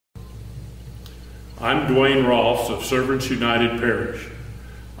I'm Duane Roelfs of Servants United Parish.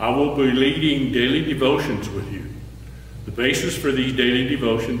 I will be leading daily devotions with you. The basis for these daily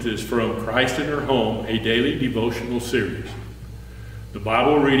devotions is from Christ in Her Home, a daily devotional series. The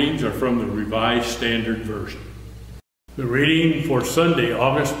Bible readings are from the Revised Standard Version. The reading for Sunday,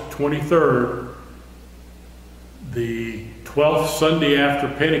 August 23rd, the 12th Sunday after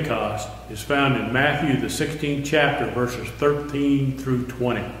Pentecost, is found in Matthew, the 16th chapter, verses 13 through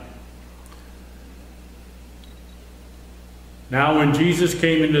 20. Now when Jesus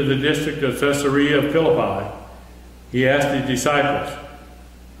came into the district of Caesarea Philippi, he asked his disciples,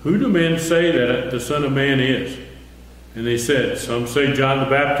 "Who do men say that the Son of Man is?" And they said, "Some say John the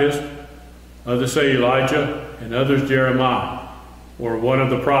Baptist, others say Elijah, and others Jeremiah, or one of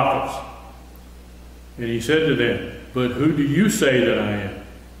the prophets." And he said to them, "But who do you say that I am?"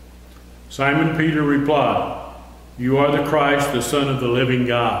 Simon Peter replied, "You are the Christ, the Son of the living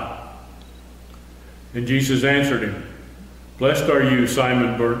God." And Jesus answered him, "Blessed are you,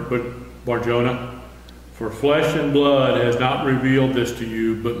 Simon Bar-Jonah, for flesh and blood has not revealed this to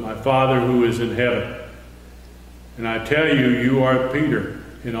you, but my Father who is in heaven. And I tell you, you are Peter,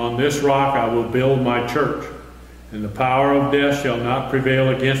 and on this rock I will build my church, and the power of death shall not prevail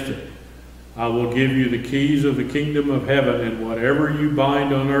against it. I will give you the keys of the kingdom of heaven, and whatever you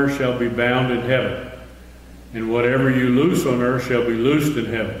bind on earth shall be bound in heaven, and whatever you loose on earth shall be loosed in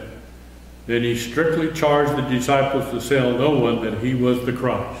heaven." Then he strictly charged the disciples to tell no one that he was the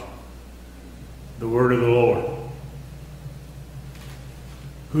Christ. The word of the Lord.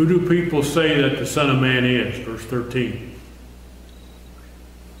 Who do people say that the Son of Man is? Verse 13.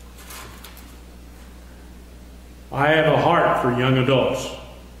 I have a heart for young adults.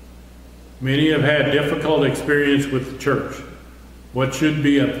 Many have had difficult experience with the church. What should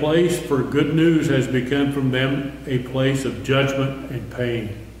be a place for good news has become from them a place of judgment and pain.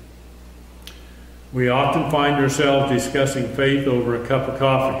 We often find ourselves discussing faith over a cup of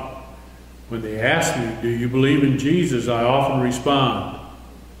coffee. When they ask me, "Do you believe in Jesus?" I often respond,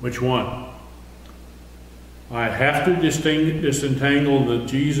 "Which one?" I have to disentangle the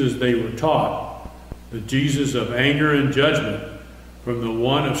Jesus they were taught, the Jesus of anger and judgment, from the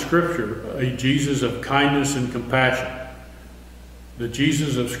one of Scripture, a Jesus of kindness and compassion. The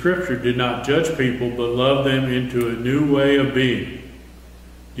Jesus of Scripture did not judge people, but loved them into a new way of being.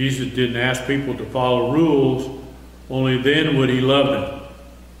 Jesus didn't ask people to follow rules, only then would he love them.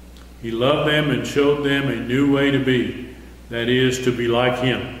 He loved them and showed them a new way to be, that is, to be like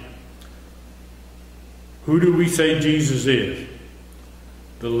him. Who do we say Jesus is?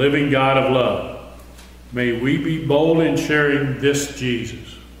 The living God of love. May we be bold in sharing this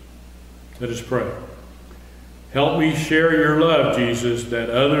Jesus. Let us pray. Help me share your love, Jesus, that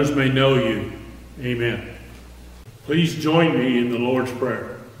others may know you. Amen. Please join me in the Lord's Prayer.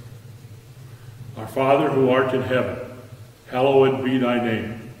 Our Father who art in heaven, hallowed be thy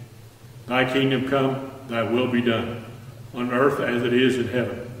name. Thy kingdom come, thy will be done, on earth as it is in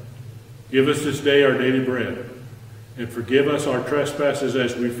heaven. Give us this day our daily bread, and forgive us our trespasses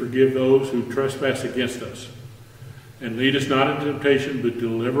as we forgive those who trespass against us. And lead us not into temptation, but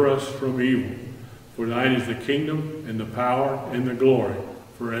deliver us from evil. For thine is the kingdom, and the power, and the glory,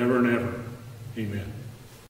 forever and ever. Amen.